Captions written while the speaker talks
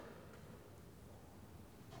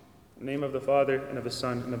In the name of the Father, and of the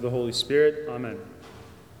Son, and of the Holy Spirit. Amen.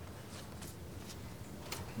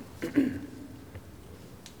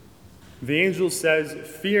 The angel says,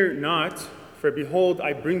 "Fear not, for behold,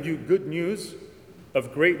 I bring you good news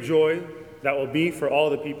of great joy that will be for all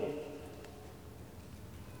the people."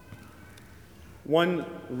 One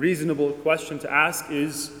reasonable question to ask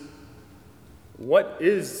is, what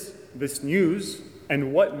is this news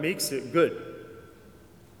and what makes it good?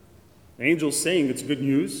 The angel's saying it's good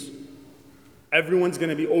news. Everyone's going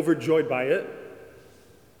to be overjoyed by it.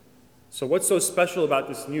 So what's so special about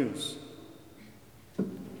this news?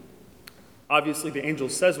 Obviously, the angel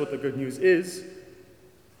says what the good news is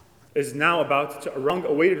now about to a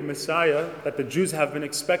long-awaited Messiah that the Jews have been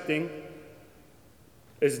expecting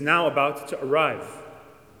is now about to arrive.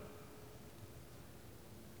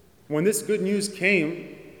 When this good news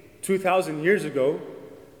came 2,000 years ago,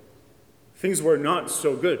 things were not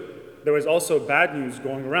so good. There was also bad news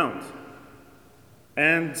going around.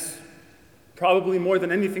 And probably more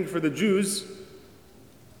than anything for the Jews,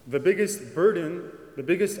 the biggest burden, the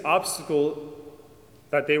biggest obstacle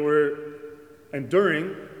that they were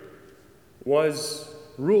enduring was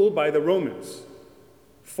rule by the Romans.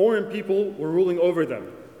 Foreign people were ruling over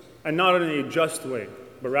them, and not in a just way,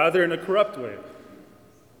 but rather in a corrupt way.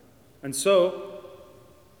 And so,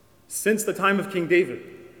 since the time of King David,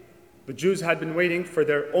 the Jews had been waiting for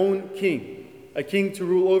their own king, a king to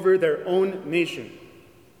rule over their own nation.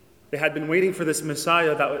 They had been waiting for this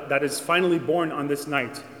Messiah that is finally born on this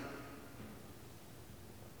night.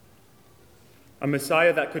 A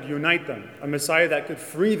Messiah that could unite them, a Messiah that could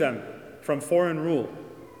free them from foreign rule,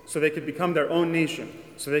 so they could become their own nation,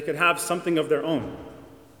 so they could have something of their own.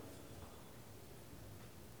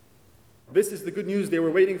 This is the good news they were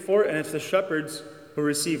waiting for, and it's the shepherds who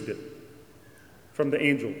received it from the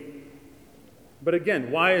angel. But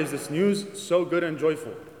again, why is this news so good and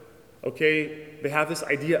joyful? Okay, they have this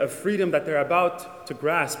idea of freedom that they're about to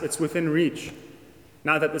grasp. It's within reach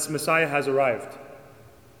now that this Messiah has arrived.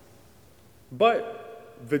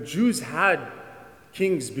 But the Jews had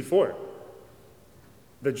kings before.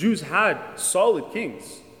 The Jews had solid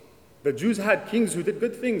kings. The Jews had kings who did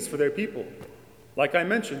good things for their people. Like I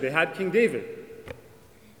mentioned, they had King David,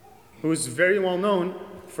 who was very well known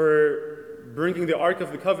for bringing the Ark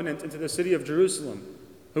of the Covenant into the city of Jerusalem,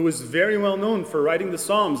 who was very well known for writing the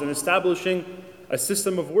Psalms and establishing a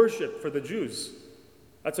system of worship for the Jews.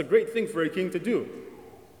 That's a great thing for a king to do.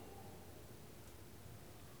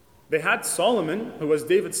 They had Solomon, who was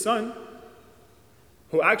David's son,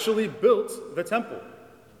 who actually built the temple,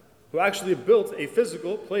 who actually built a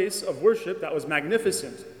physical place of worship that was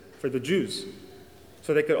magnificent for the Jews,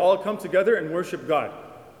 so they could all come together and worship God.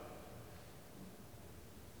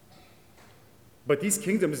 But these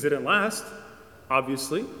kingdoms didn't last,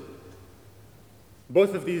 obviously.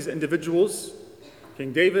 Both of these individuals,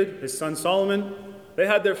 King David, his son Solomon, they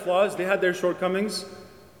had their flaws, they had their shortcomings,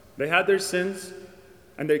 they had their sins,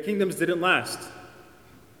 and their kingdoms didn't last.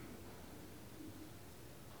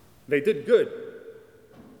 They did good,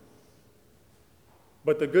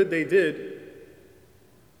 but the good they did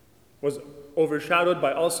was overshadowed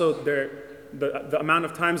by also the amount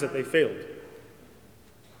of times that they failed.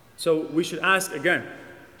 So we should ask again,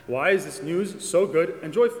 why is this news so good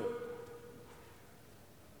and joyful?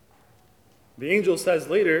 The angel says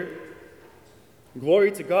later,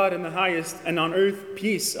 "Glory to God in the highest, and on earth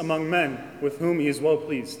peace among men with whom he is well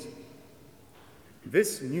pleased."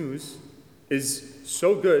 This news is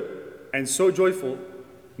so good and so joyful,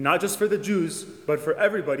 not just for the Jews, but for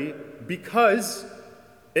everybody, because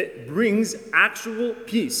it brings actual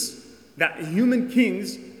peace that human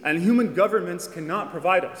kings and human governments cannot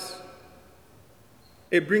provide us.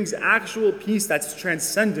 It brings actual peace that's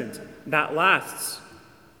transcendent, that lasts.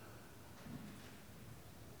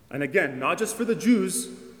 And again, not just for the Jews,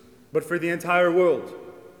 but for the entire world.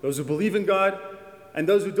 Those who believe in God and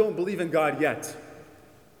those who don't believe in God yet.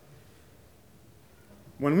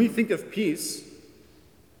 When we think of peace,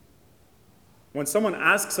 when someone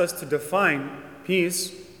asks us to define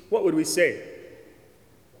peace, what would we say?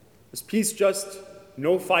 Is peace just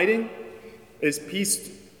no fighting? Is peace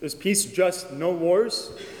just no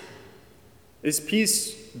wars? Is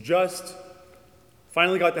peace just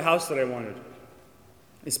finally got the house that I wanted?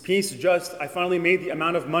 Is peace just I finally made the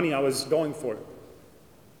amount of money I was going for?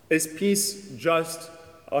 Is peace just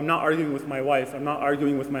I'm not arguing with my wife, I'm not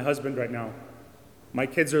arguing with my husband right now. My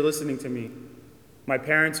kids are listening to me. My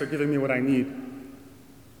parents are giving me what I need.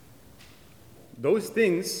 Those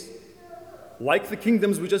things, like the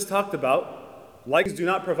kingdoms we just talked about, do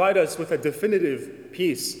not provide us with a definitive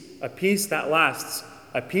peace, a peace that lasts,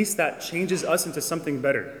 a peace that changes us into something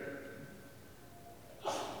better.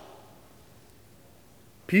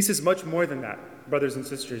 Peace is much more than that, brothers and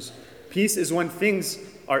sisters. Peace is when things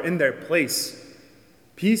are in their place.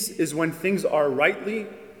 Peace is when things are rightly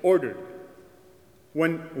ordered.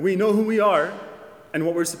 When we know who we are and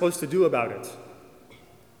what we're supposed to do about it.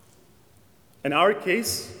 In our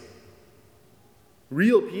case,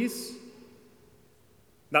 real peace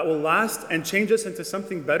that will last and change us into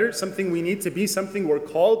something better, something we need to be, something we're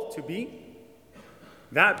called to be.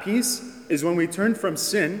 That peace is when we turn from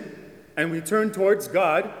sin and we turn towards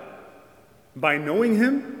God by knowing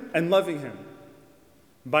Him and loving Him,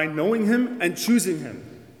 by knowing Him and choosing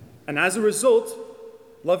Him, and as a result,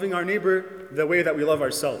 loving our neighbor the way that we love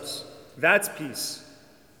ourselves. That's peace.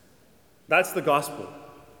 That's the gospel.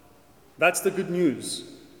 That's the good news.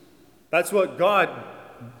 That's why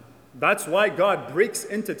God breaks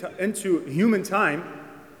into human time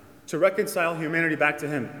to reconcile humanity back to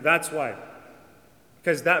Him. That's why.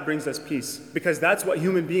 Because that brings us peace. Because that's what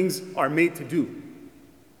human beings are made to do.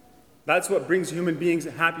 That's what brings human beings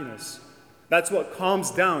happiness. That's what calms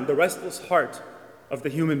down the restless heart of the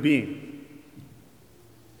human being.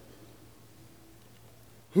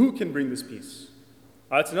 Who can bring this peace?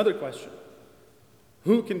 That's another question.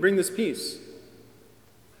 Who can bring this peace?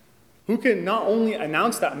 Who can not only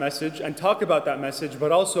announce that message and talk about that message,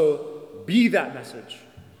 but also be that message?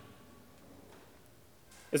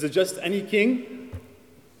 Is it just any king?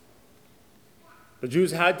 The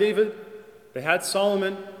Jews had David, they had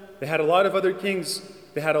Solomon, they had a lot of other kings,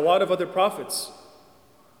 they had a lot of other prophets.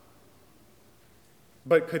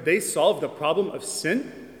 But could they solve the problem of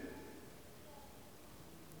sin?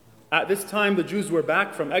 At this time, the Jews were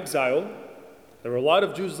back from exile. There were a lot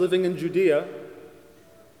of Jews living in Judea,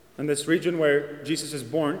 in this region where Jesus is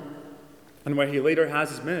born, and where He later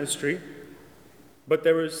has His ministry. But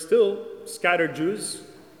there were still scattered Jews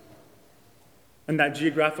in that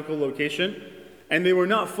geographical location, and they were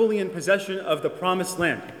not fully in possession of the promised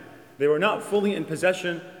land. They were not fully in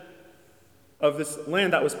possession of this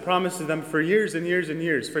land that was promised to them for years and years and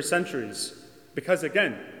years, for centuries. Because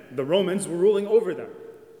again, the Romans were ruling over them.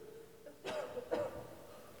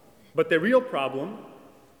 But the real problem,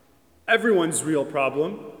 everyone's real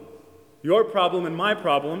problem, your problem and my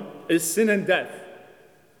problem, is sin and death.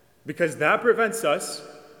 Because that prevents us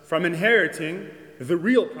from inheriting the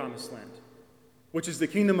real promised land, which is the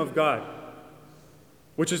kingdom of God,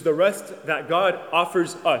 which is the rest that God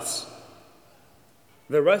offers us.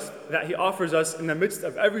 The rest that He offers us in the midst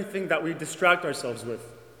of everything that we distract ourselves with,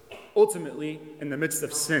 ultimately in the midst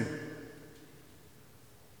of sin.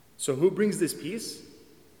 So who brings this peace?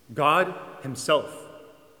 God Himself.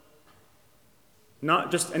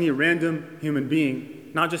 Not just any random human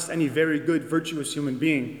being, not just any very good, virtuous human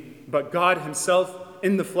being, but God Himself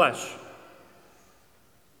in the flesh.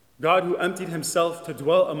 God who emptied Himself to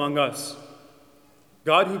dwell among us.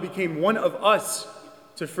 God who became one of us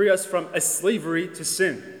to free us from a slavery to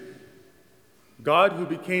sin. God who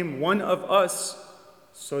became one of us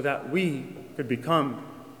so that we could become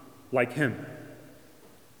like Him.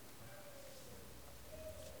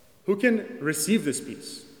 Who can receive this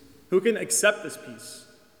peace? Who can accept this peace?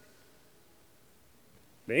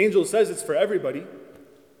 The angel says it's for everybody.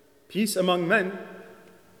 Peace among men,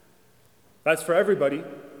 that's for everybody,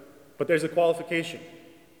 but there's a qualification.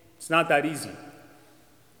 It's not that easy.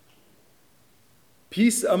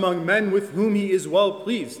 Peace among men with whom He is well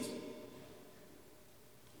pleased.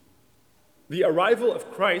 The arrival of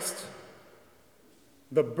Christ,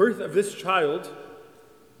 the birth of this child,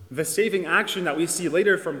 the saving action that we see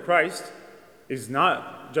later from Christ is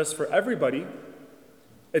not just for everybody.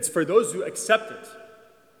 It's for those who accept it.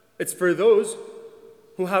 It's for those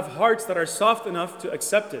who have hearts that are soft enough to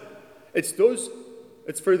accept it. It's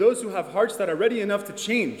for those who have hearts that are ready enough to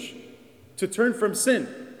change, to turn from sin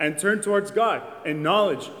and turn towards God in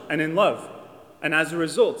knowledge and in love, and as a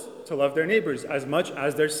result, to love their neighbors as much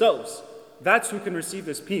as themselves. That's who can receive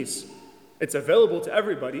this peace. It's available to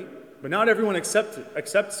everybody, but not everyone accepts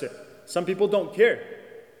it. Some people don't care.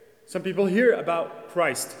 Some people hear about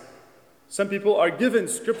Christ. Some people are given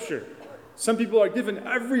Scripture. Some people are given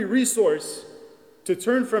every resource to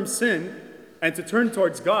turn from sin and to turn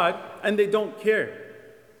towards God, and they don't care.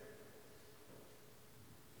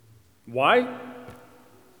 Why?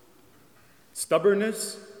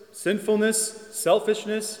 Stubbornness, sinfulness,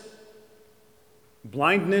 selfishness,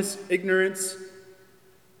 blindness, ignorance.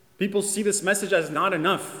 People see this message as not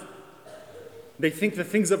enough. They think the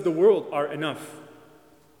things of the world are enough.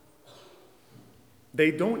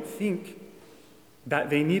 They don't think that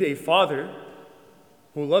they need a Father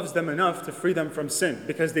who loves them enough to free them from sin,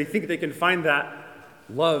 because they think they can find that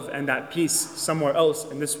love and that peace somewhere else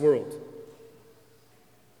in this world.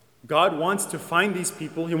 God wants to find these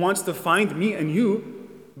people. He wants to find me and you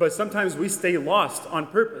But sometimes we stay lost on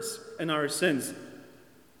purpose in our sins,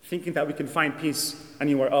 thinking that we can find peace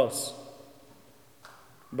anywhere else.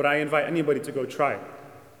 But I invite anybody to go try.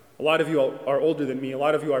 A lot of you are older than me. A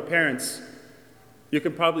lot of you are parents. You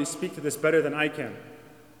can probably speak to this better than I can.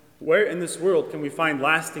 Where in this world can we find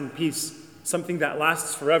lasting peace, something that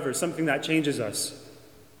lasts forever, something that changes us?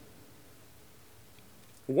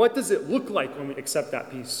 What does it look like when we accept that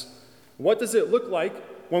peace? What does it look like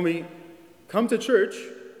when we come to church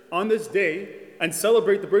on this day and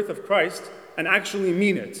celebrate the birth of Christ and actually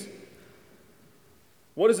mean it?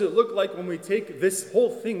 What does it look like when we take this whole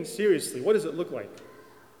thing seriously? What does it look like?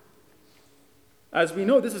 As we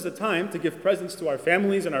know, this is a time to give presents to our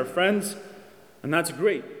families and our friends, and that's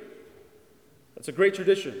great. That's a great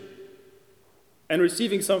tradition. And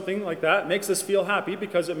receiving something like that makes us feel happy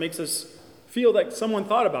because it makes us feel like someone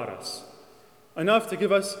thought about us enough to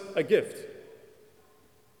give us a gift.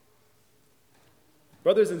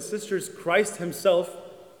 Brothers and sisters, Christ himself,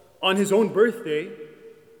 on his own birthday,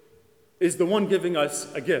 is the one giving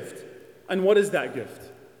us a gift. And what is that gift?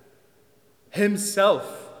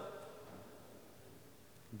 Himself.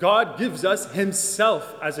 God gives us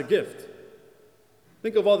himself as a gift.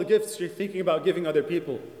 Think of all the gifts you're thinking about giving other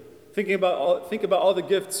people. Think about all the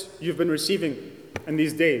gifts you've been receiving in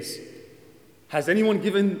these days. Has anyone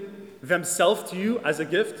given themselves to you as a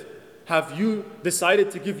gift? Have you decided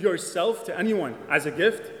to give yourself to anyone as a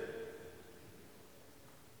gift?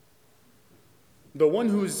 The one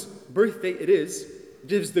whose birthday it is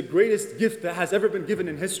gives the greatest gift that has ever been given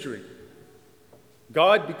in history.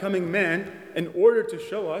 God becoming man in order to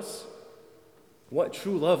show us what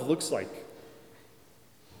true love looks like.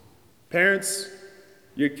 Parents,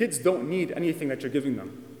 your kids don't need anything that you're giving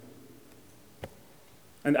them.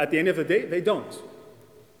 And at the end of the day, they don't.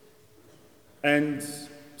 And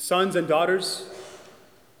sons and daughters,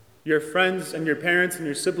 your friends and your parents and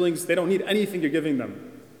your siblings, they don't need anything you're giving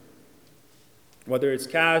them. Whether it's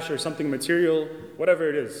cash or something material, whatever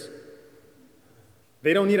it is.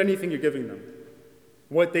 They don't need anything you're giving them.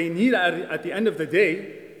 What they need at the end of the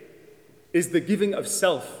day is the giving of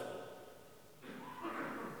self.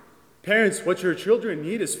 Parents, what your children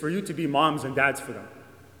need is for you to be moms and dads for them.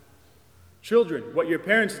 Children, what your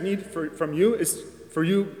parents need from you is for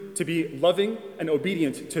you to be loving and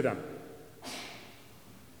obedient to them.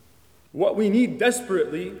 What we need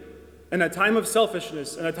desperately in a time of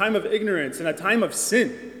selfishness, in a time of ignorance, in a time of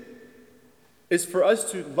sin, is for us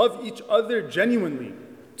to love each other genuinely,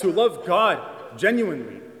 to love God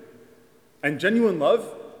genuinely. And genuine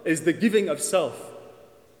love is the giving of self.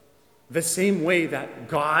 The same way that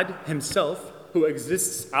God himself, who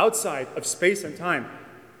exists outside of space and time,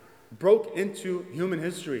 broke into human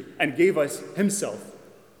history and gave us himself.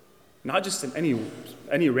 Not just in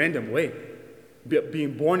any random way.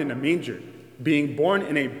 Being born in a manger. Being born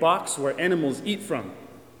in a box where animals eat from.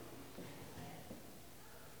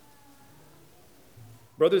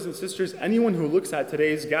 Brothers and sisters, anyone who looks at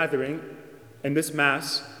today's gathering and this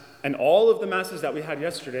Mass, and all of the Masses that we had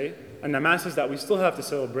yesterday, and the Masses that we still have to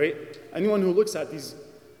celebrate, anyone who looks at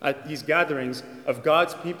these gatherings of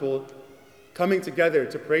God's people coming together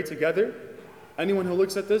to pray together, anyone who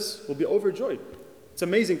looks at this will be overjoyed. It's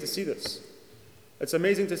amazing to see this. It's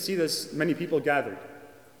amazing to see this many people gathered.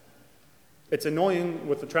 It's annoying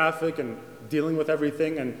with the traffic and dealing with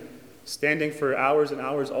everything and standing for hours and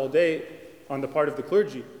hours all day on the part of the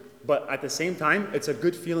clergy. But at the same time, it's a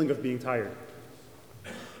good feeling of being tired.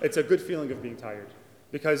 It's a good feeling of being tired.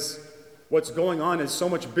 Because what's going on is so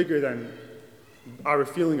much bigger than our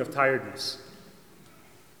feeling of tiredness.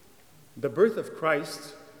 The birth of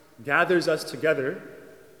Christ gathers us together,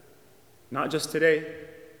 not just today,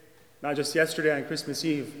 not just yesterday on Christmas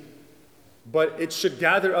Eve, but it should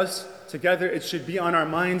gather us together. It should be on our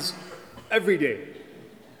minds every day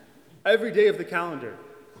of the calendar,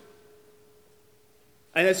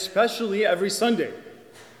 and especially every Sunday,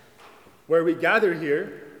 where we gather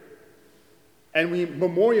here and we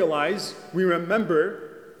memorialize, we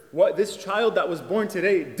remember what this child that was born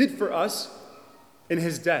today did for us in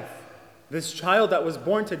his death. This child that was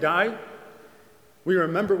born to die, we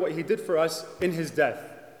remember what he did for us in his death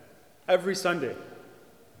every Sunday.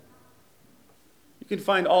 You can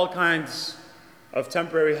find all kinds of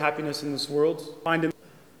temporary happiness in this world.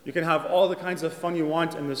 You can have all the kinds of fun you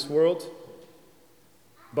want in this world,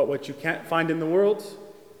 but what you can't find in the world,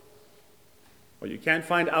 what you can't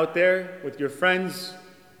find out there with your friends,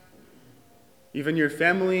 even your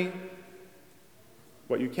family,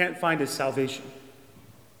 what you can't find is salvation.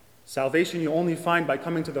 Salvation you only find by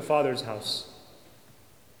coming to the Father's house.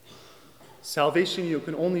 Salvation you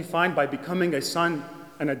can only find by becoming a son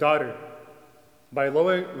and a daughter, by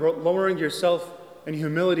lowering yourself and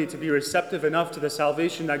humility to be receptive enough to the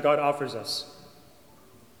salvation that God offers us.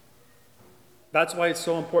 That's why it's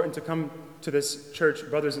so important to come to this church,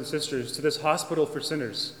 brothers and sisters, to this hospital for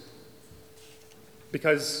sinners.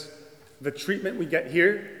 Because the treatment we get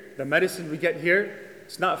here, the medicine we get here,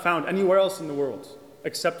 it's not found anywhere else in the world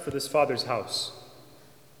except for this Father's house.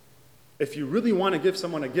 If you really want to give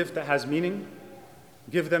someone a gift that has meaning,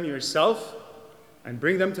 give them yourself and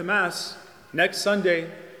bring them to Mass next Sunday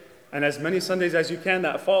and as many Sundays as you can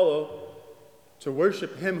that follow to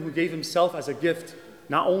worship Him who gave Himself as a gift,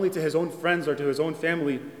 not only to His own friends or to His own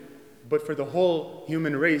family, but for the whole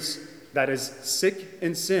human race that is sick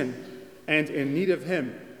in sin and in need of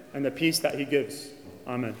Him and the peace that He gives.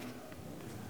 Amen.